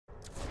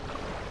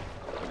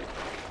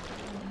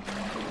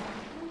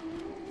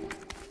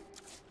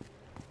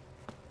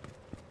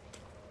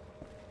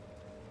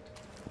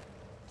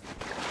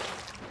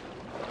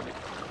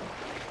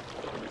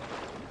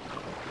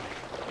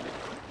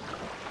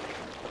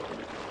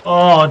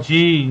Oh,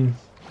 jeez.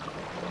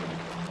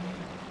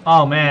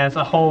 Oh man, it's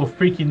a whole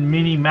freaking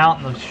mini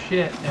mountain of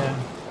shit.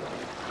 Yeah.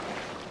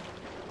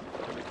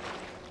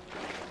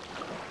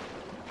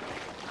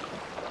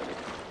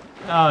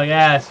 Oh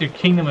yeah, it's your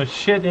kingdom of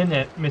shit, isn't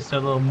it, Mr.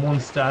 Little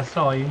Monster? I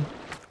saw you.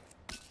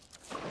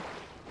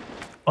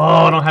 Oh,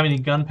 I don't have any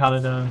gunpowder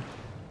though.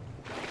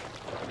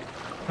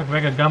 If I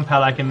make a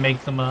gunpowder, I can make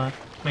some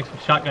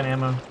shotgun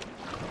ammo.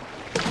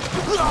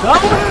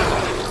 Oh!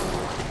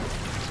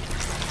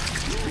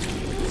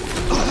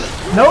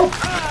 Nope.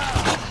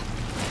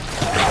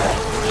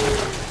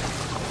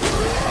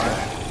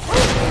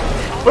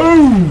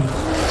 Boom.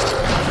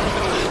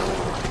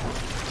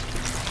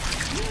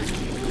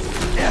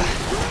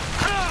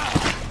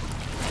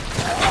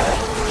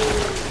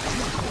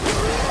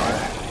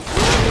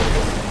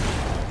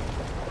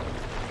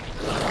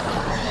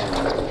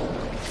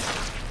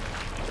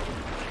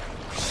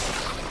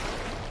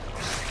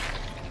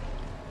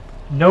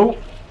 Nope.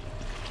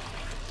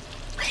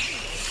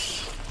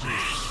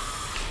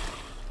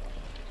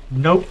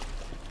 Nope.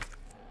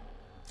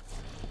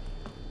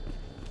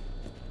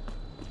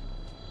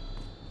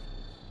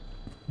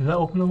 Is that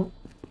open?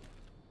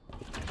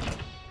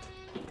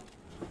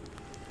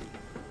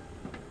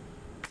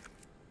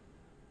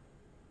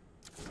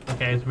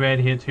 Okay, it's red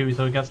here too,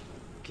 so we got.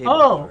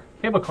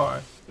 Cable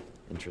car.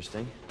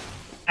 Interesting.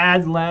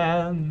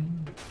 Aslan.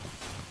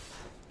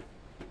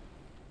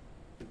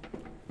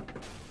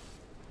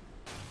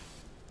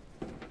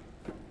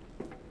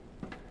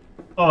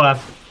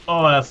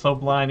 Oh, that's so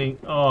blinding.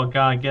 Oh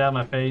god, get out of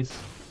my face.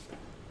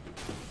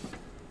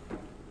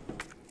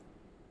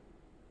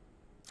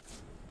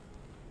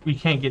 We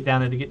can't get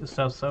down there to get the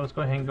stuff, so let's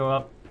go ahead and go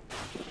up.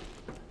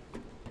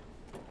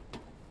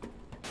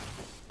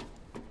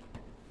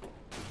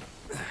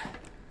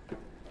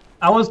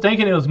 I was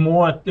thinking there was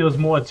more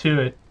to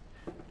it.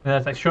 And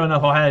that's like sure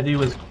enough all I had to do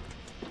was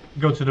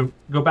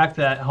go back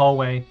to that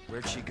hallway.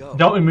 Where'd she go?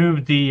 Don't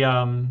remove the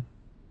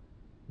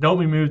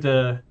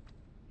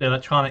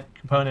electronic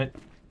component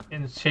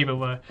in the shape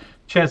of a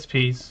chess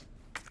piece.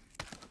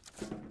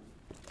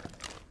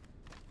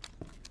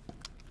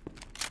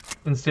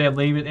 Instead,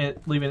 leave it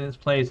in its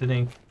place and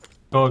then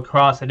go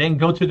across and then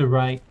go to the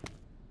right.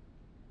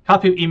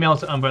 Copy of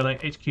emails to Umbrella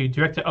HQ.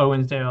 Director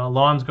Owens, there are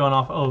alarms going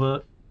off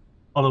all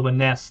over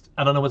Nest.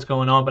 I don't know what's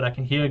going on, but I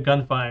can hear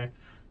gunfire.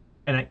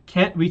 And I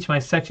can't reach my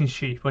section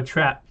chief. We're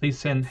trapped. Please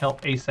send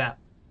help ASAP.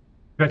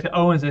 Director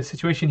Owens, the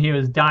situation here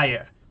is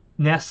dire.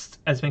 Nest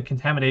has been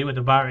contaminated with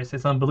the virus.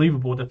 It's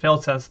unbelievable. The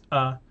fail-safe,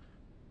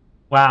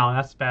 wow,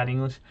 that's bad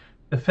English.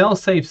 The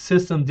fail-safe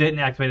system didn't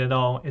activate at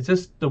all. Is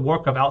this the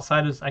work of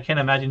outsiders? I can't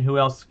imagine who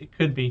else it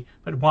could be.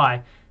 But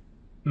why?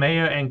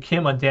 Mayor and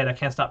Kim are dead. I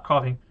can't stop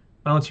coughing.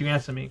 Why don't you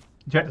answer me?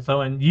 Director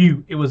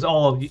Owens, it was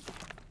all of you.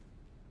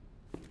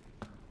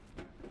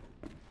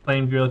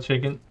 Flame grilled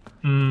chicken.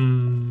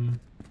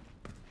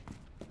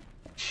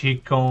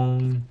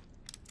 Chicken.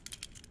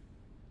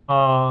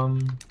 Oh,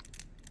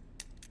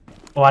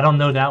 I don't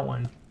know that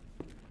one.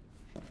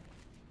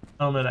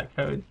 I don't know that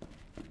code.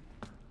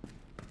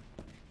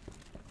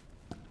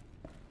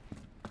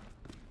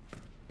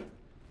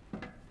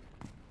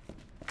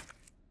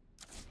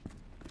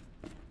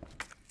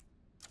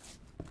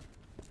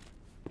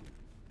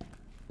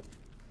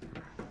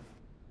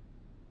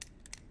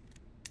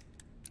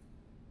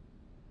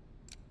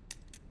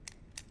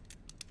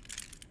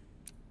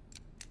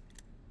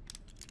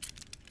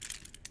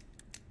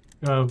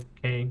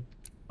 Okay.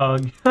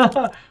 Pug.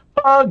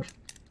 Pug!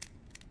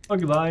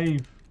 Pug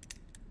life.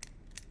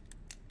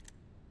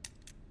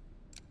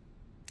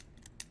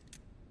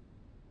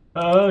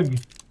 Pug.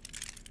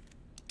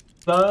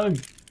 Pug.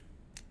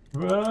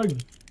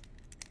 Rug.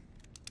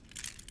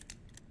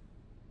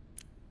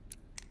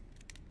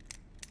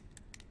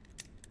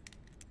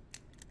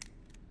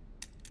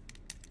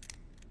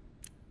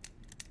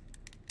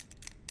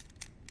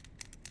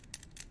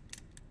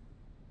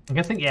 I'm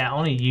guessing, yeah,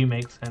 only you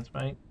makes sense,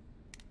 right?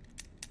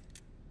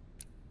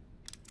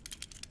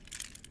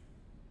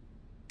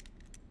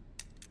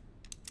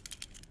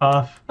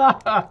 Rough.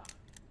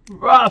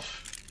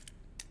 Rough.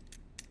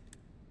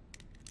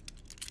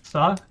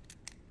 Suck.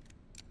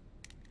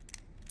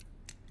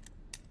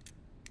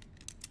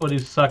 Or do you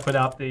suck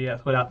without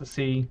the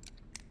C?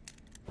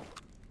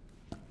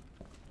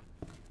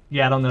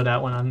 Yeah, I don't know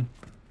that one.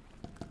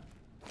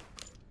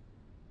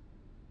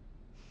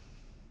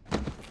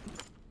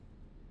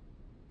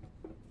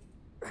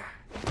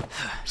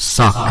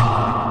 Suck.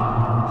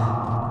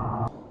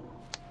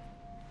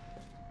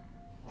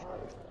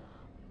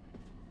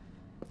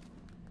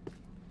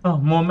 Oh,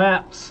 more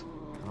maps.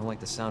 I don't like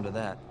the sound of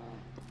that.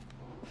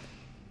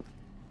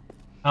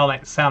 I don't like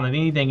the sound of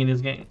anything in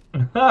this game.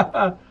 Come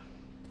on.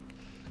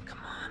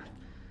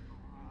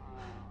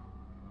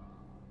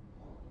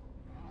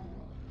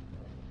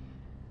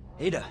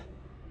 Ada.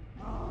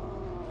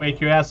 Wake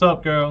your ass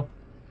up, girl.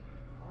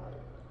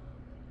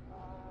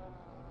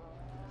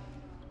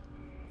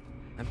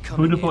 I'm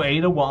coming. Beautiful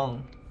Ada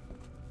Wong.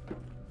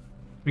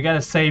 We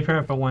gotta save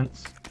her for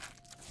once.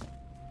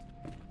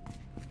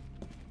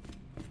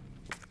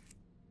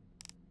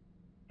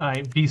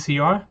 Alright,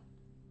 VCR.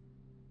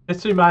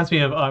 This reminds me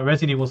of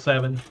Resident Evil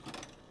 7.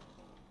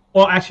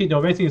 Well, actually,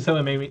 no, Resident Evil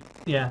 7 maybe.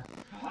 Yeah.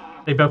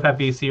 They both have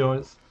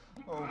VCRs.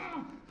 Oh,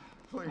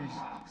 please,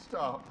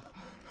 stop.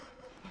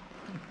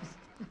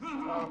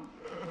 Stop.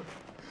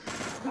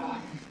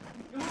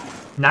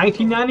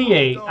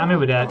 1998. I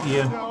remember that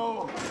year.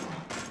 No.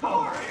 How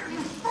are you,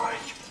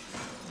 Frank?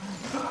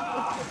 No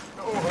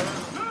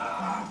hurt.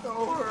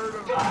 No hurt.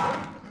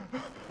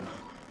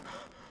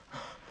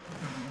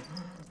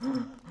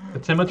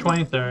 September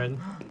 23rd.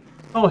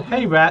 Oh,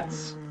 hey,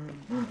 rats.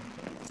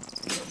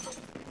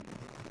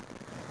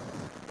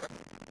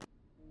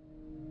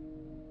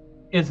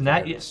 Isn't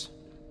that yes?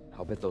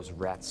 I'll bet those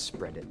rats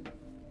spread it.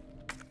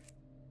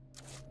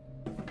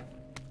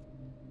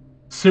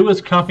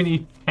 Suez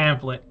Company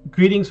pamphlet.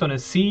 Greetings from the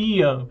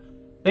CEO.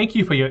 Thank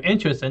you for your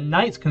interest in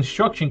Knight's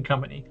Construction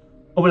Company.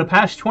 Over the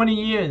past 20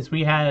 years,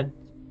 we've had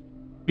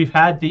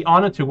the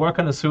honor to work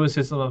on the sewer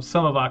system of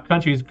some of our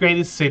country's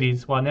greatest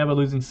cities while never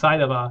losing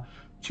sight of our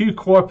two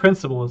core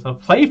principles of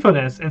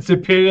playfulness and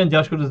superior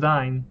industrial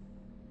design.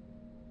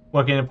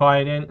 Working a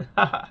part in?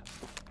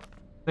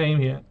 Same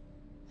here.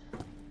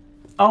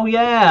 Oh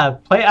yeah,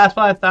 that's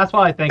what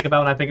I think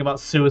about when I think about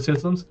sewer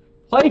systems.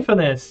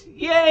 Playfulness!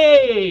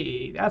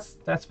 Yay!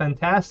 That's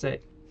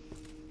fantastic.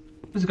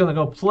 I'm just gonna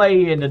go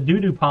play in the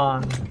doo-doo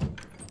pond.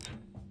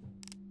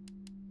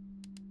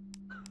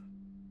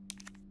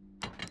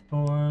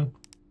 Torn.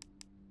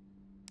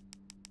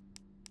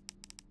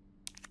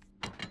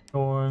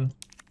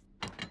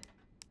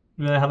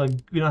 We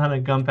don't have a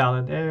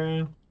gunpowder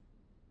there.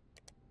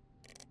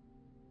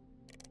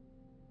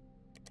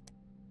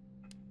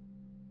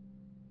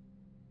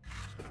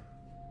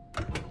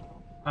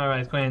 Alright,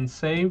 let's go ahead and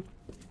save.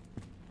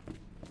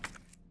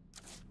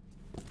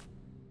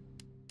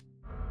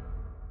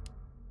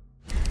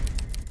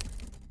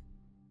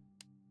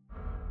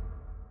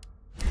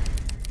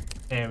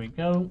 There we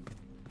go.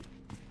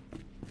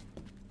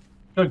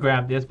 Go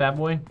grab this bad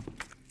boy.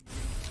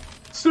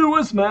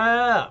 Suez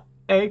map!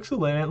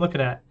 Excellent. Look at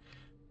that.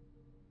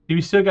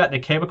 We still got the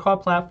cable car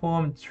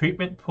platform,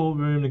 treatment pool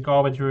room, the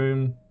garbage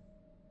room.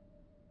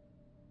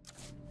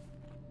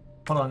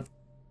 Hold on.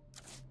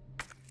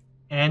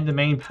 And the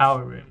main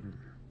power room.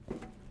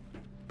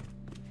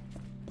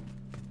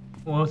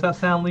 What was that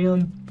sound,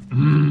 Leon?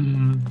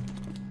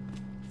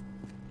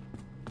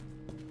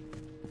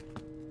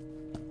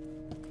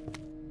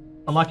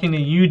 Unlocking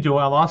the U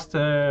door. I lost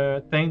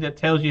the thing that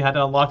tells you how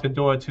to unlock the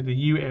door to the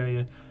U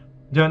area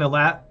during the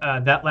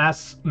that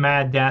last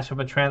mad dash of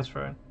a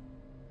transfer.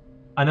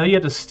 I know you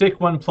have to stick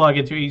one plug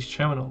into each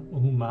terminal. Oh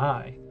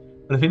my.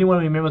 But if anyone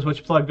remembers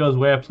which plug goes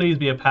where, please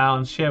be a pal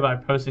and share by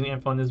posting the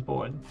info on this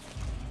board.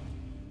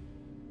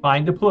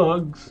 Find the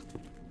plugs.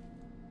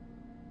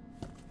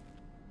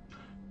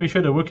 Be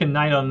sure the Rook and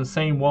Knight are on the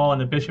same wall and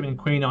the Bishop and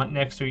Queen aren't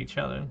next to each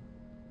other.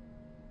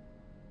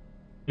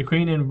 The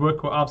Queen and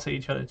Rook were opposite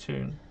each other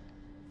too.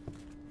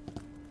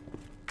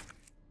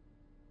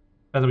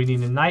 So we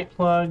need a Knight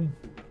plug.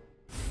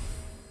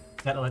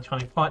 That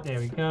electronic pot, there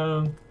we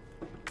go.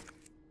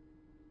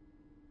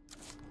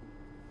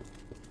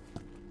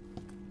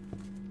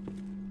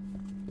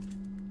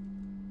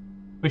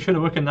 We should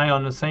have Rook and Knight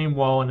on the same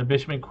wall and the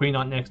Bishop and Queen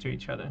aren't next to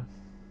each other.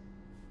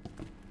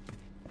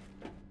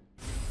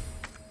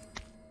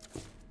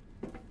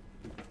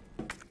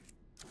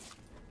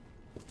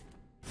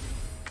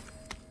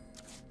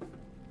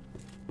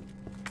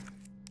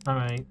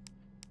 Alright.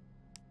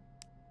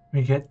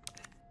 We get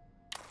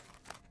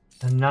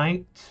the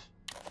Knight.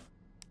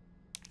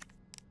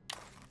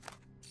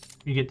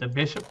 We get the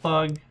Bishop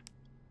plug.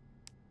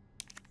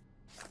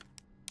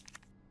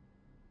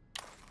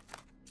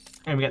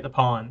 And we get the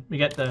pawn. We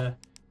get the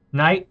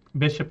Knight,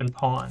 Bishop, and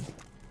pawn.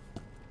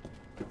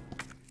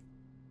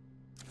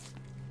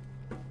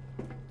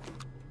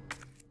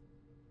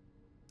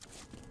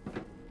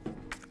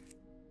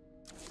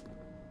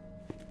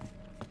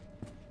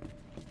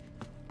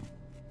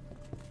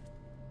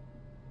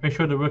 Make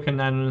sure the Rook and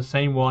Knight are on the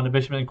same wall and the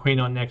Bishop and Queen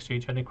aren't next to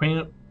each other. The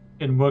Queen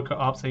and Rook are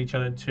opposite each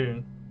other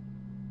too.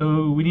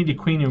 So we need the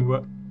Queen and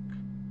Rook.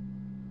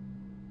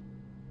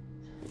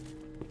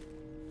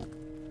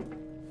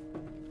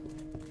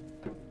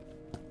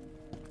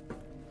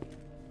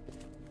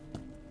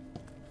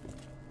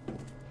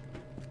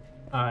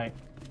 Alright.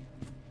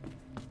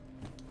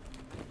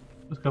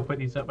 Let's go put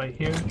these up right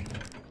here.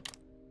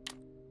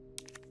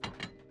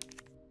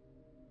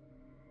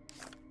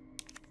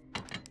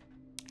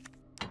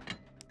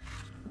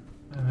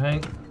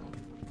 Alright.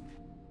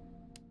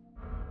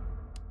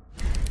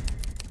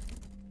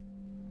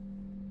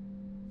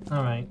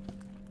 Alright.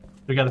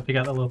 We gotta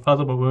figure out that little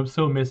puzzle, but we're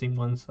still missing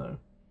one, so.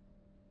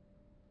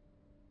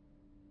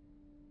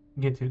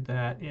 Get to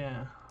that,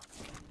 yeah.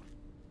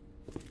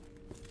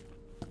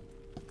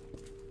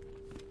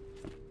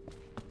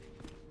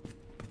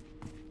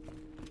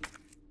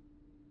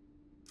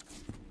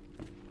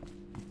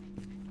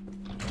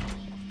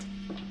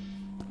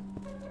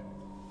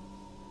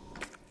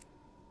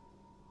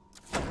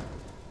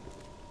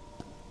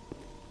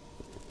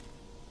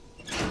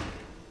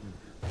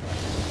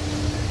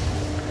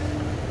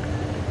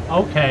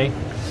 Okay.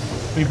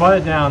 We brought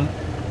it down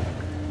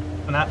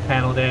on that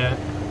panel there.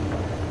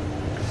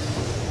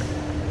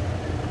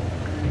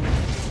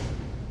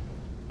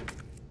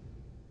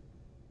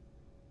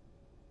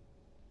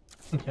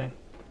 Okay.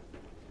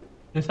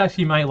 This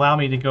actually might allow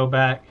me to go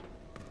back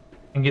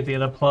and get the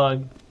other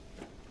plug.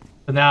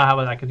 So now I have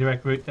like a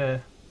direct route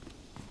to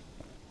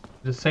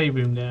the save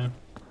room there.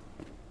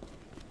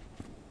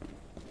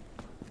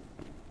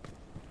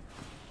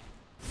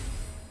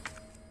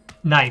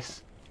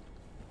 Nice.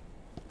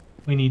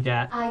 We need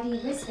that. ID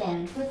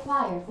wristband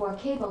required for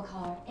cable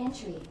car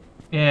entry.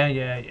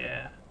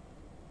 Yeah.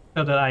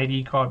 Fill that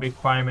ID card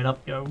requirement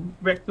up your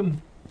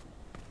rectum.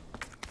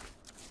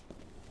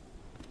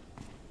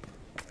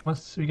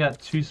 Once we got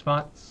 2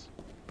 spots.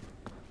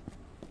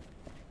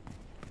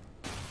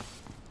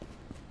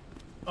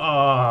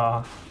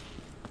 Oh.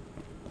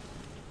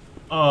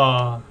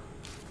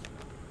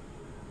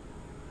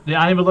 The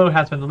item below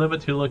has been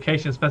delivered to the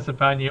location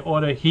specified in your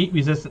order. Heat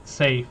resistant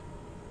safe.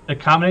 The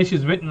combination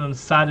is written on the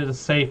side of the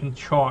safe and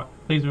chart.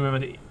 Please remember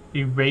to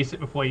erase it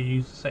before you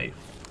use the safe.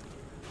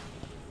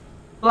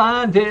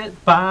 Blinded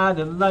by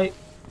the light.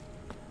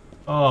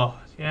 Oh,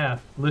 yeah,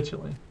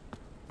 literally.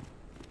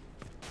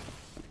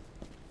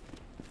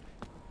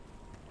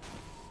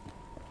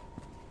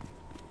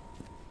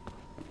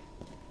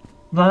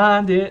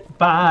 Blinded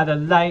by the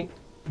light.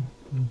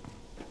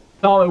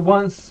 Saw it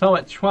once, saw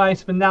it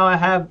twice, but now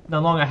I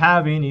no longer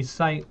have any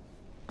sight.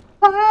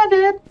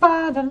 Blinded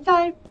by the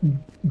light.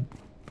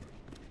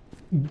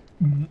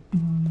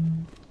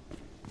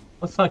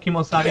 What's up,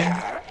 Kimo-sage?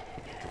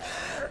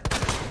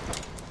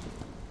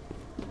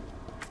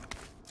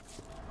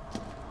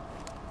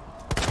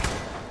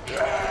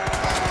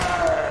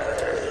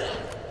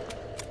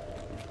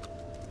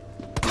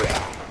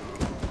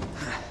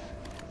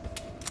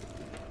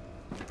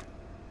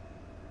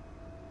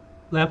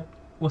 Left,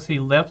 we'll see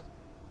left.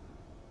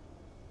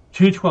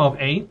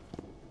 212-8.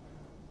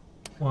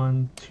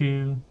 1,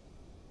 2,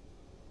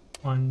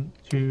 1,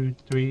 2,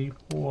 3,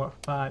 4,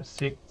 5,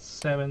 6,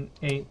 7,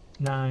 8,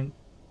 9,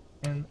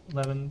 10,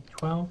 11,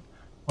 12.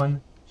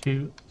 1,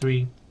 2,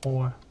 3,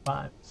 4,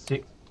 5,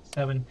 6,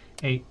 7,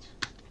 8.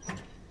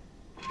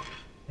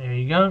 There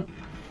you go.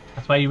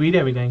 That's why you read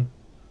everything.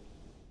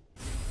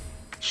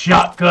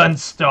 Shotgun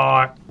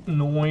start.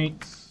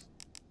 Noise.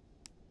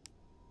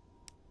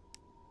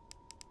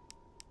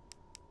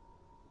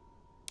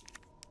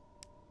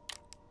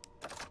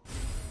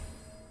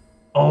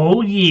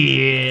 Oh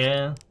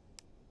yeah.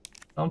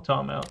 I'm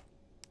talking about.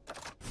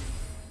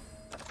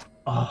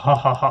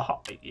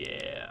 Oh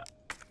yeah.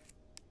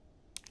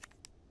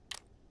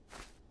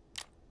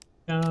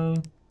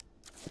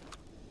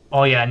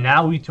 Oh yeah,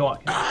 now we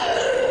talking.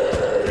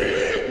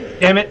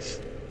 Damn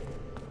it.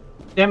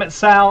 Damn it,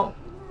 Sal.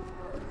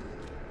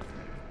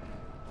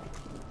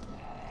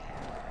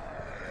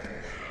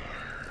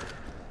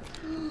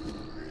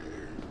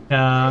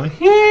 Come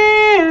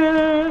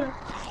here.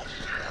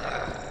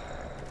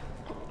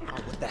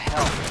 What the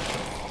hell?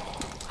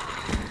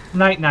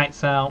 Night night,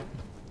 Sal.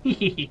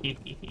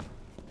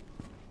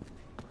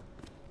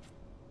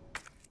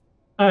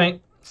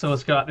 Alright, so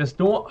let's go out this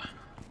door.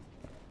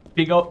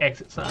 Big old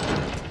exit sign.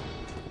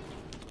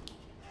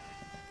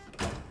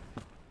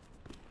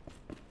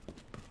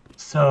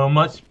 So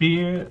much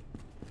beer.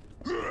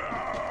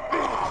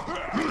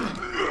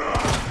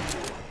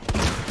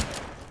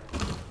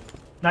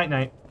 Night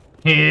night.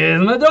 Here's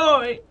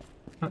Midori.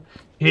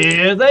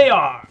 Here they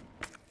are.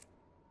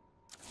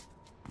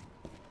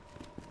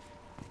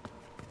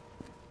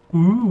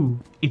 Ooh,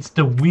 it's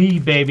the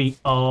Wii, baby.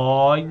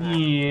 Oh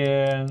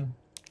yeah.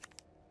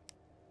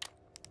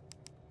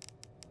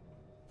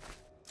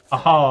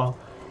 Aha.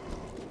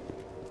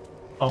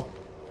 Oh,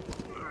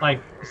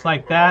 like it's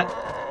like that.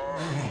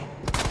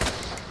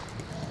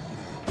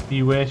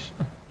 You wish.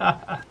 No,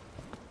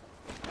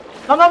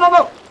 no, no,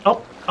 no!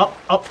 Up, up,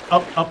 up,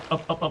 up, up,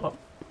 up, up, up, up.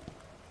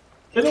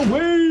 Get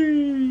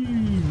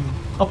away!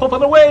 Up, up,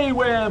 and away,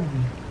 web!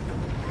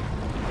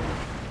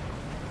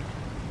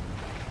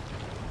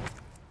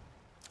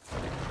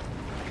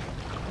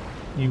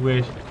 You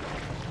wish.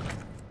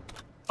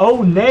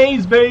 Oh,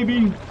 nays,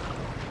 baby!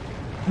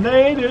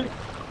 Nade it!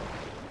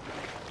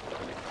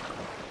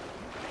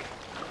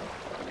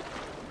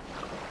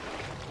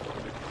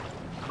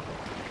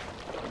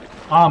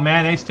 Oh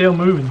man, they still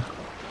moving.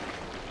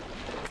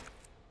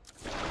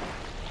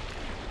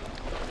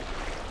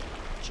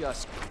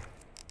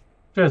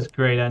 Just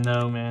great, I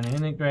know, man.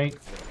 Ain't it great?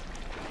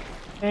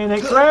 Ain't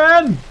it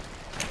grand?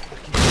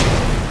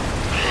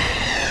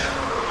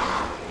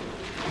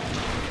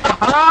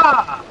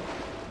 Aha!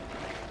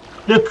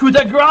 The coup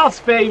de grace,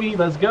 baby!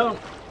 Let's go.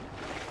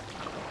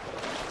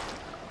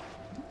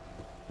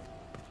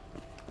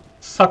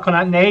 Suck on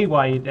that nade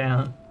while you're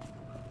down.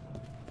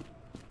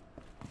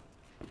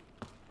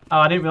 Oh,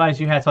 I didn't realize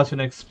you had such an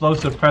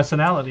explosive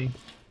personality.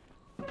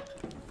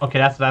 Okay,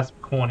 that's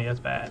corny. That's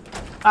bad.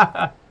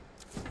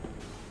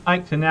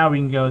 Alright, so now we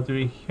can go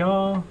through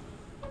here.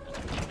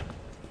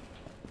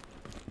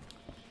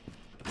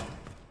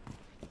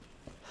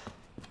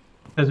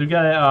 Because we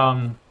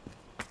gotta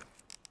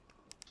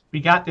We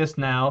got this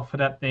now for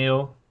that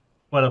nail.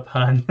 What a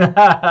pun.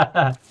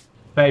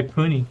 Very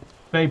punny.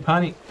 Very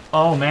punny.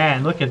 Oh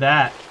man, look at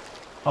that.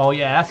 Oh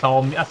yeah, that's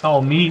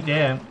all meat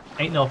there.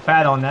 Ain't no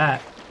fat on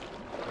that.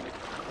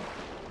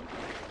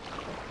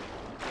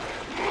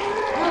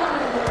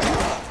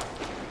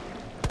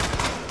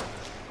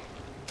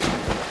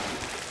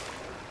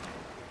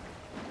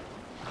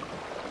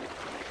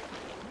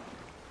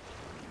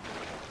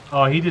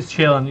 Oh, he just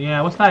chilling.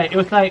 Yeah, what's not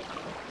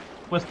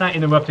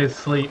interrupt his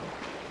sleep?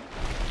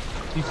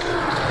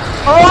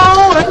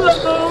 Oh,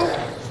 hello!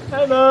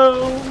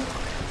 Hello!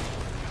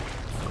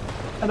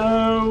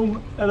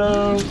 Hello!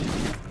 Hello!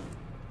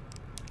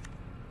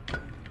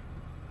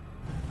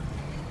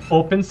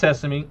 Open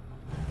sesame.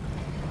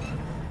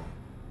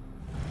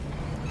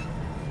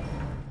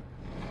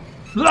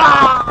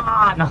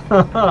 Ah!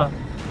 No.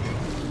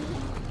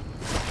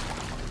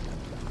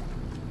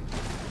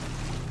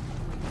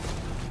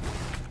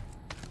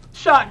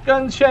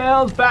 Shotgun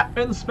shells,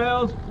 Batman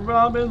smells,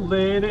 Robin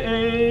laid an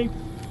egg.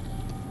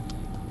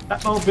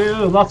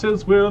 Batmobile lost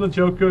his will, the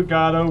Joker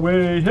got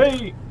away.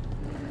 Hey!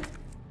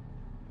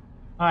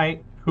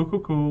 Alright,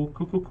 cool.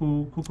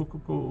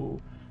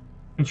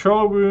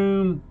 Control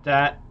room,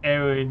 that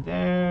area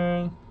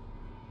there.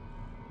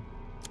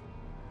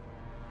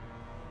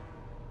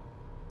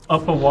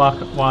 Upper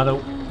waterway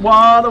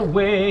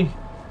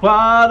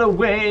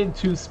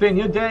to spend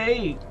your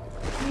day.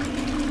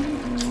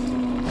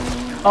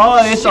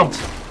 Oh, it's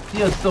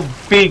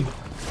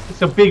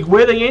a big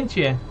willy, ain't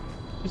you?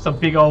 It's a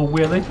big old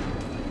willy.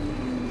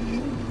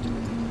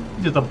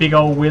 Just a big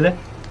old willy.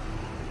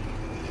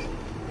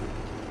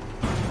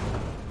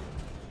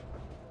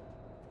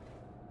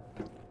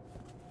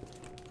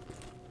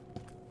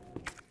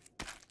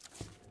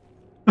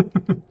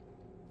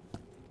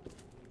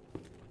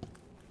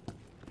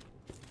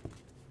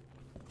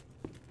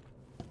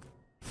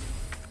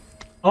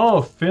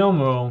 Oh,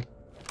 film roll.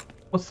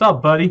 What's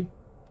up, buddy?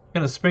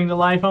 Gonna spring to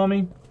life on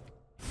me?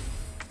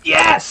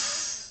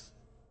 Yes!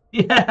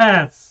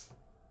 Yes!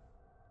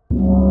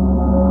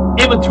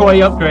 Inventory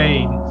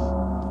upgrades.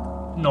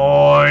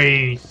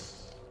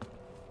 Nice.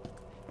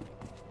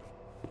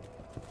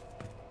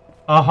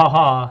 Ah ha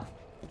ha.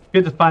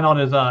 Good to find all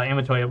his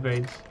inventory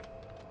upgrades.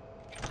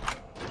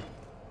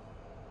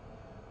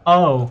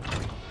 Oh.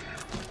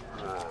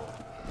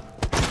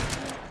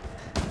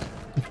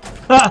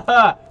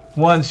 Haha!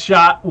 One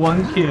shot,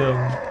 one kill.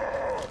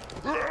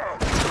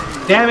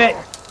 Damn it!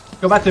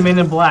 Go back to Men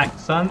in Black,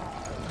 son.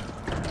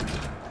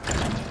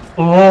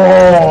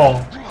 Oh!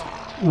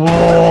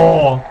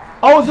 Whoa!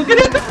 Oh, look at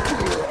it!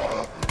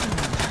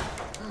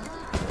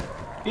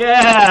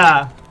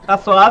 Yeah!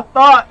 That's what I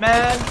thought,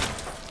 man!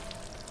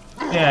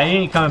 Yeah, he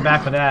ain't coming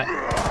back for that.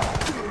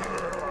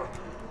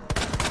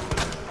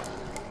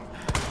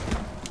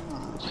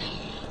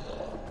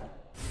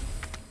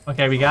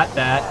 Okay, we got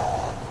that.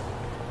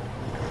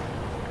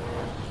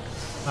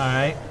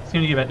 Alright,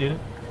 seem to get back, dude.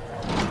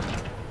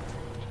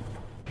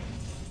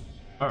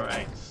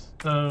 Alright,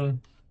 so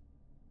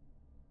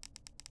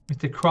it's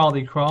the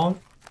crawly crawl.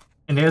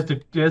 And there's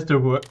the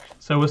rook.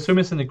 So we're still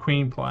missing the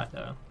queen plot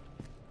though.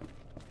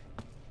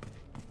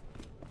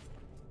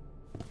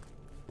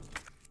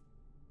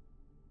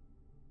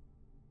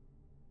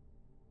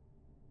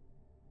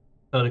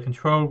 So the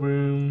control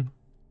room,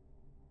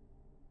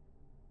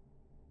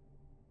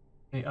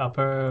 the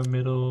upper,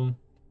 middle,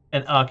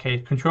 and okay,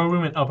 control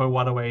room and upper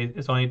waterway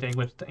is the only thing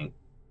with thing.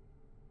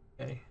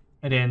 Okay,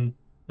 and then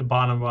the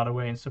bottom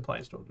waterway and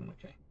supply store room.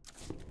 Okay.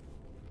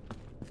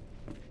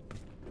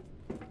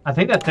 I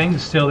think that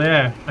thing's still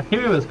there. I can't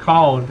remember what it's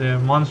called. The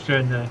monster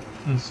in the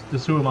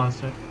sewer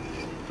monster.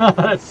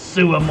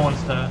 Sewer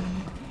monster.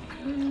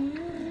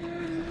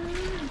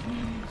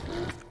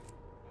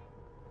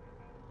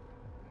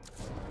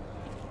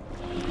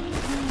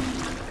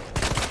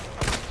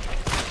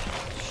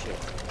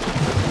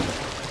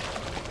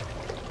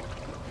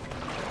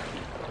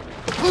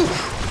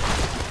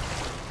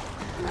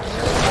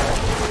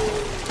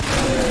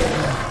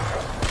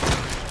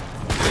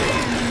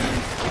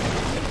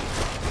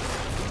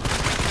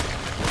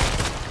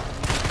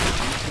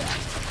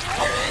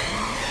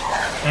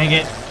 Dang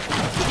it.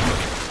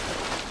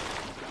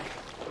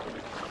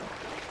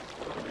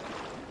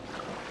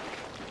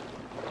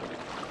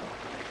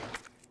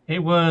 It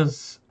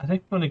was, I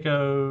think I'm gonna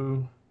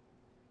go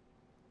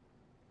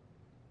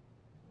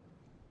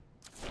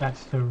back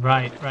to the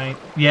right?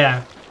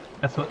 Yeah,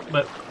 that's what,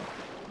 but,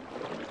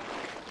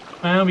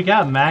 well, we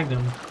got a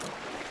Magnum.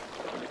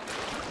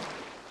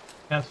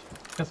 Got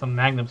some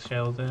Magnum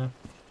shells there.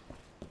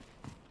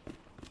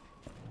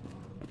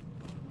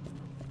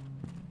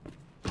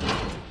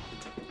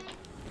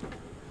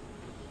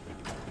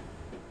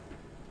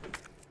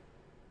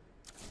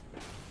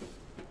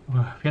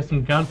 If we have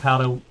some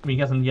gunpowder, we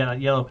got some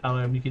yellow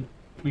powder. If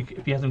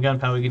you have some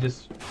gunpowder, we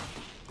just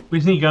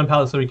need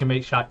gunpowder so we can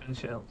make shotgun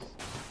shells.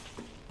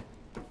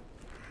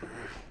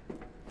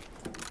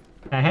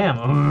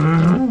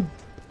 Ahem.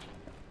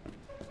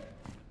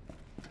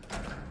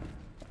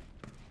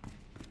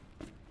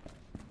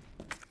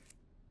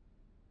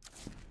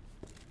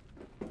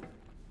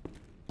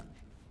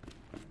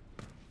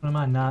 What am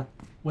I not?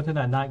 What did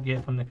I not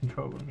get from the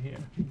control room here?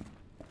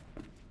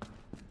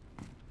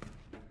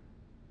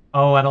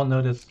 Oh, I don't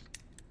know this.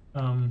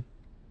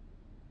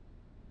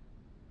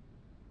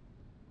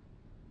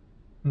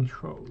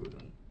 Control room.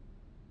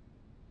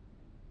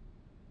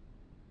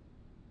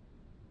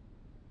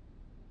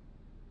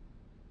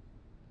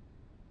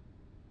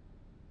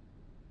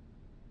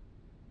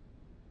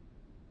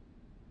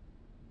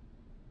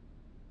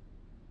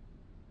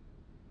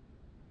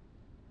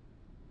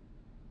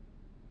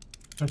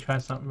 I'll try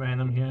something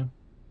random here.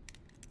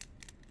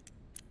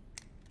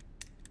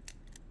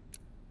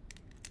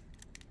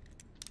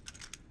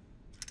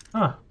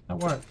 Huh, that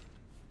worked.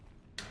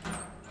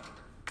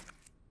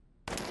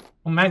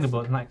 Oh, Magna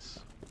Bullet, nice.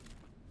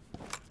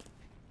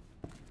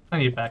 I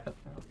need backup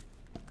now.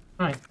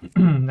 Alright,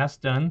 that's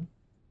done.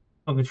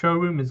 Oh, control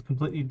room is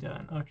completely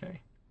done.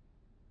 Okay.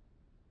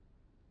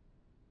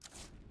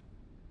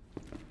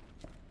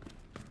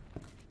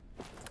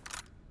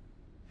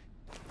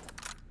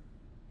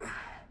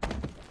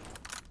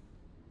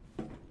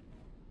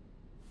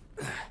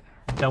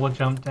 Double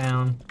jump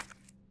down.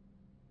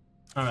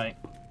 Alright.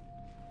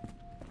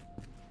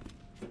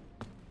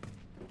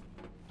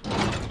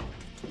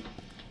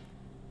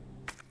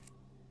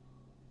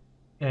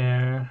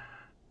 There.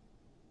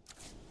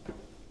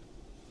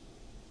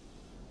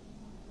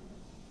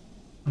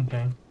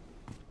 Okay.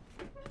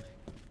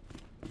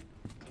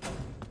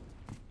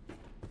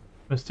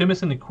 We're still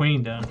missing the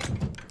queen though.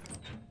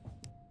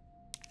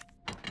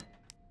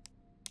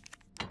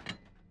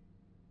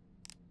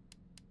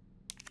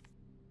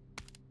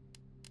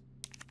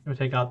 We'll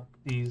take out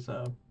these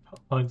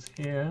plugs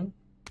here.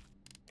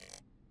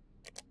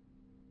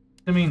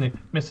 I mean,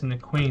 missing the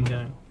queen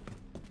though.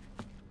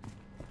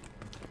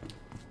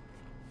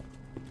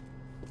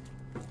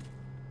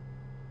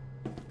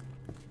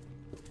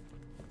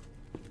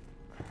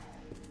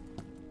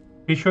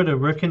 Be sure the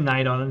rook and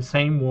knight are on the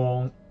same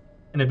wall,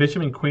 and the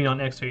bishop and queen are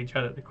next to each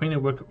other. The queen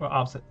and rook are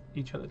opposite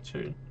each other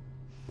too.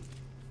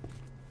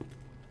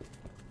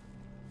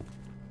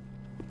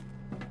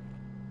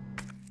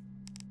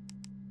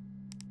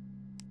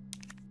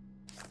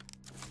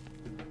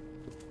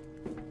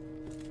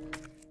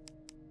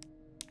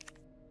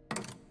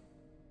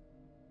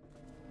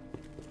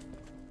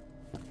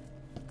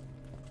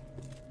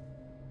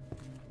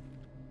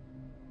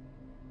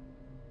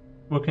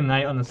 Rook and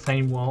knight on the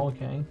same wall,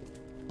 okay.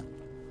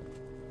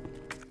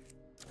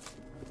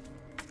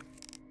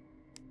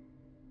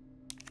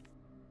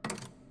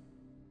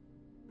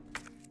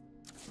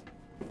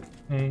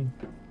 Okay.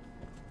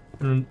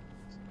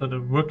 So the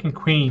rook and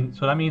queen,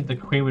 so that means the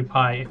queen would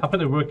pie. If I put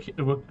the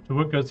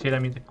rook goes here,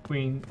 that means the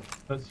queen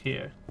goes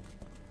here.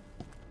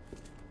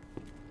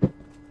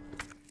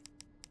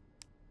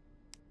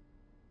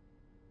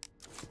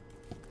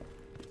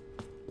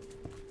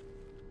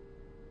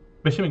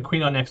 Bishop and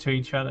queen are next to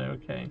each other,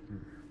 okay.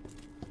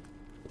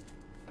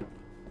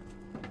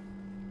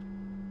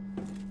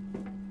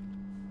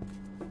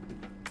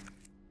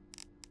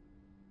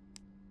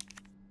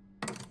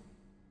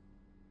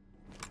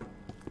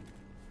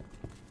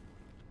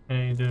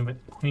 Okay, doing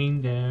with the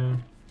queen there.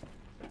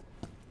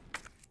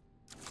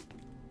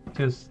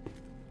 There's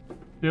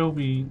still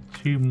be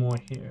two more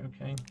here,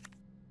 okay.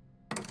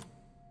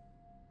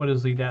 What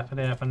is leave that for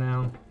there for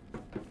now?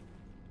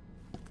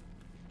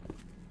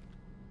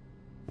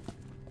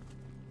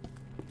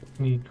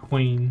 Need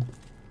queen.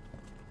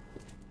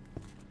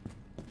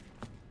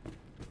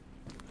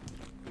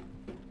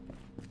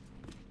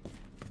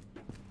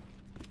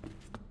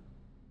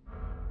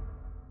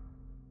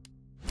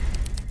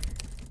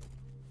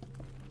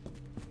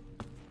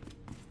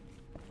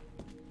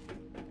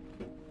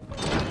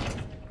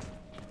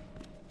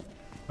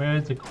 Where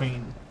is the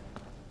queen?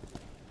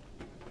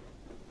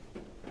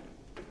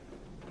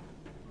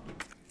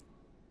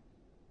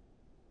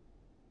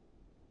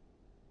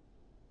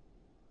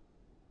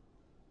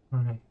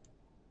 Alright.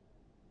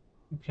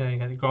 Okay,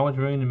 got the garbage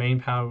room, the main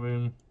power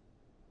room,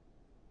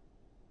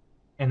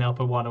 and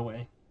upper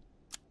waterway.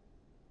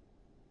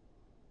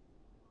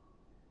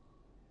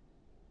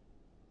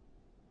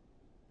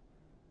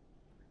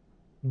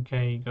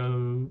 Okay,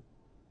 go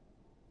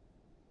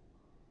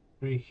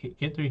through,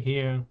 get through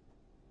here.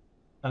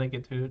 Gotta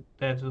get through.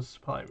 There's the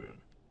supply room.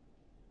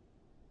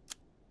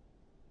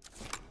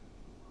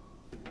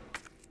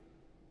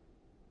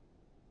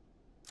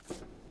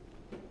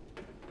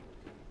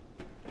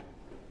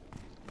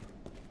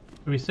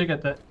 We still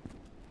got that.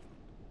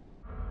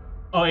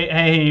 Oh,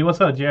 hey, what's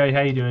up, Jerry?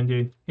 How you doing,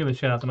 dude? Give a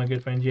shout out to my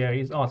good friend Jerry.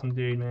 He's an awesome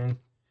dude, man.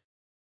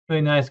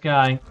 Really nice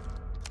guy.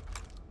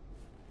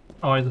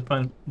 Always a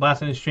fun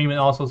blasting his stream and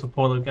also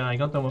supportive guy.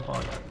 Don't throw him a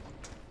guys.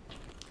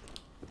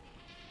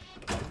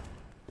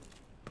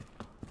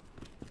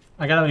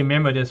 I gotta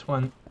remember this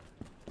one.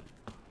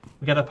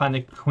 We gotta find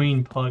the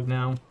queen plug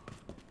now.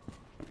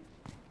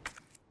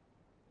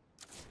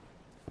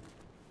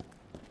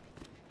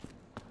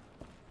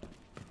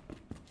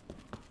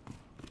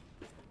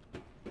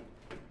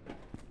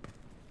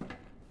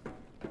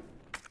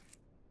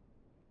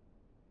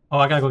 Oh,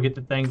 I gotta go get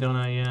the thing, don't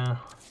I? Yeah.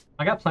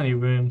 I got plenty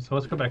of room, so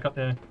let's go back up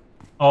there.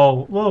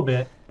 Oh, a little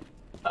bit.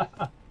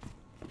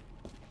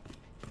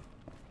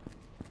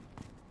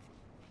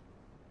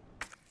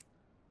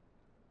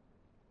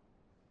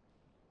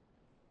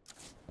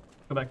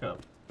 Go back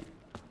up.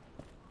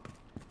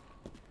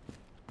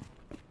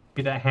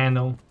 Get that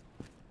handle.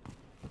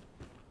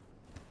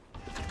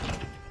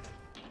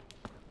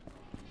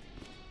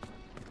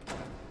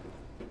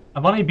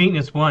 I've only beaten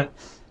this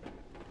once.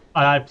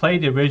 I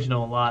played the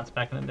original lots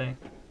back in the day.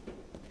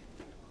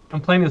 I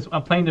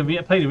played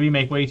the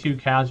remake way too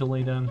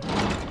casually then.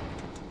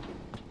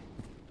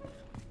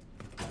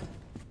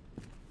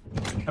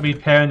 I'd be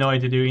paranoid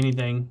to do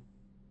anything.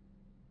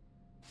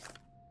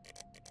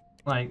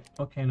 Like,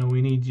 okay, no,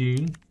 we need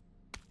you.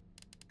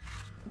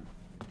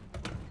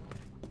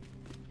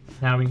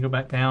 Now we can go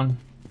back down.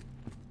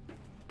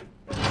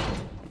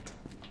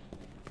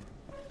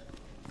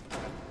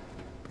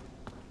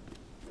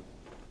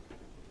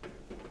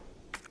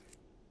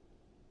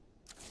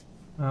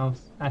 I'll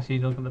actually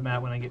look at the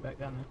map when I get back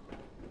down there.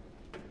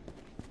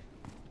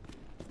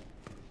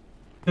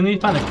 Then you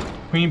find a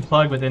green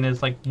plug, but then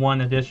there's like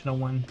one additional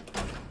one.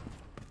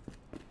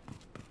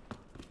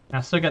 I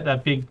still got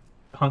that big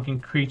honking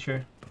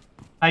creature.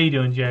 How you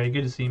doing, Jerry?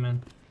 Good to see you,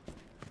 man.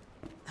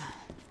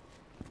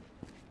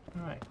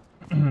 Alright.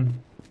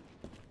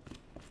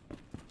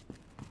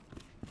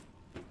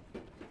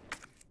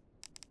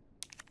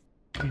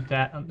 Leave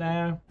that up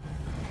there.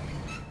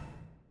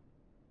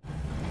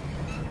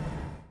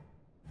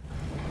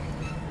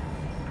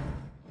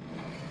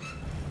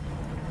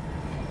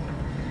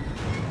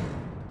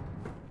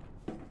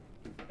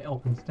 It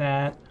opens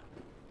that.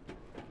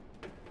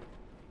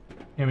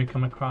 Then we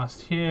come across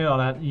here, all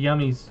that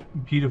yummy,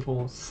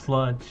 beautiful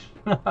sludge.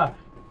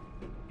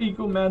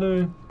 Equal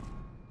matter.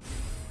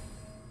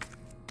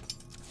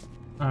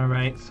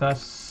 Alright, so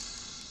that's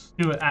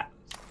steward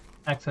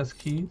access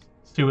keys.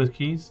 Steward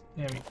keys.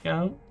 There we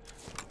go.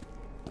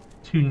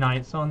 2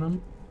 knights on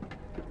them.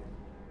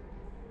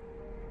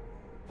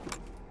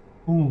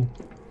 Ooh.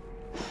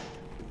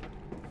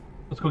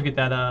 Let's go get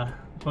that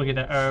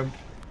herb.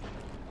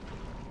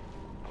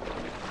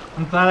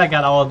 I'm glad I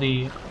got all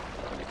the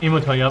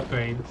inventory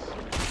upgrades.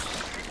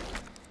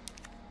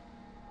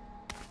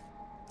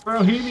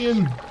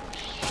 Bohemian!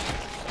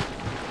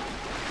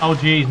 Oh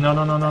jeez, no.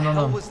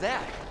 What was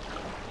that?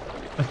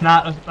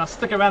 Let's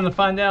stick around and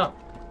find out.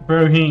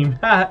 Brohim.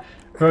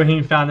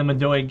 Brohim found the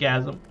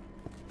Midorigasm.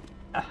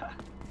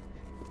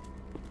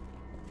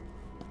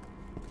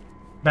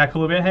 Back a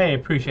little bit. Hey,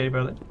 appreciate it,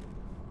 brother.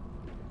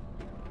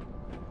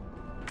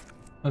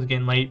 I was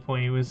getting late for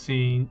you. We'll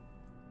see.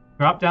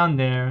 Drop down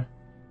there.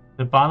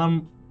 The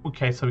bottom.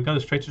 Okay, so we go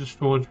straight to the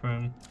storage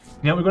room.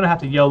 You know, we're gonna have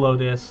to YOLO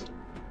this.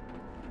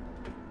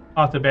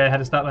 Off the bed, had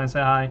to stop by and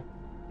say hi.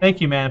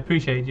 Thank you, man.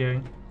 Appreciate it,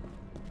 Jerry.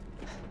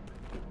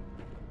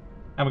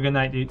 Have a good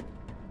night, dude.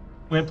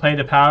 We went play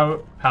the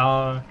Power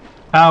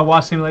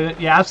Wash Simulator.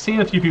 Yeah, I've seen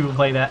a few people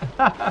play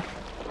that.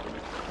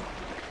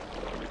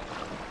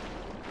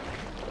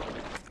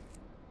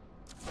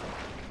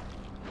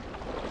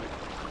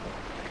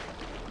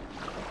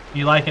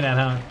 You liking that,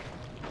 huh?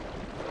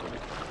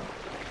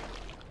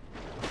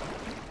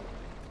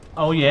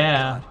 Oh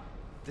yeah.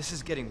 This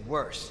is getting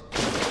worse.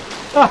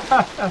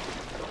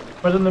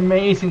 What an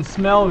amazing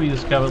smell we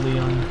discovered,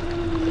 Leon.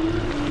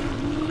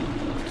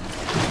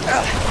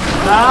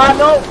 Ah,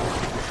 no!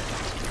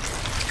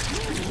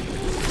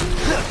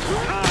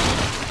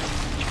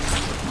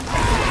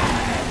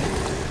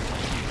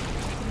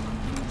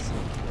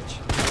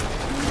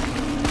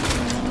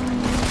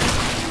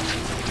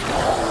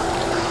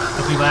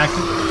 Is he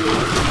lacking?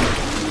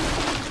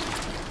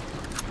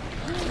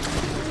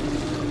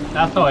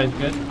 That's always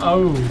good.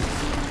 Oh.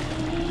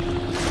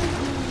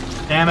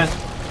 Damn it.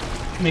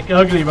 Make it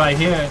ugly right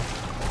here.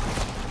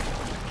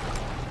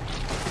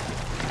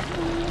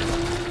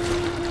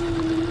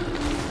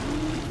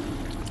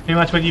 Pretty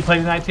much what you play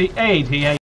tonight, T? Hey, T.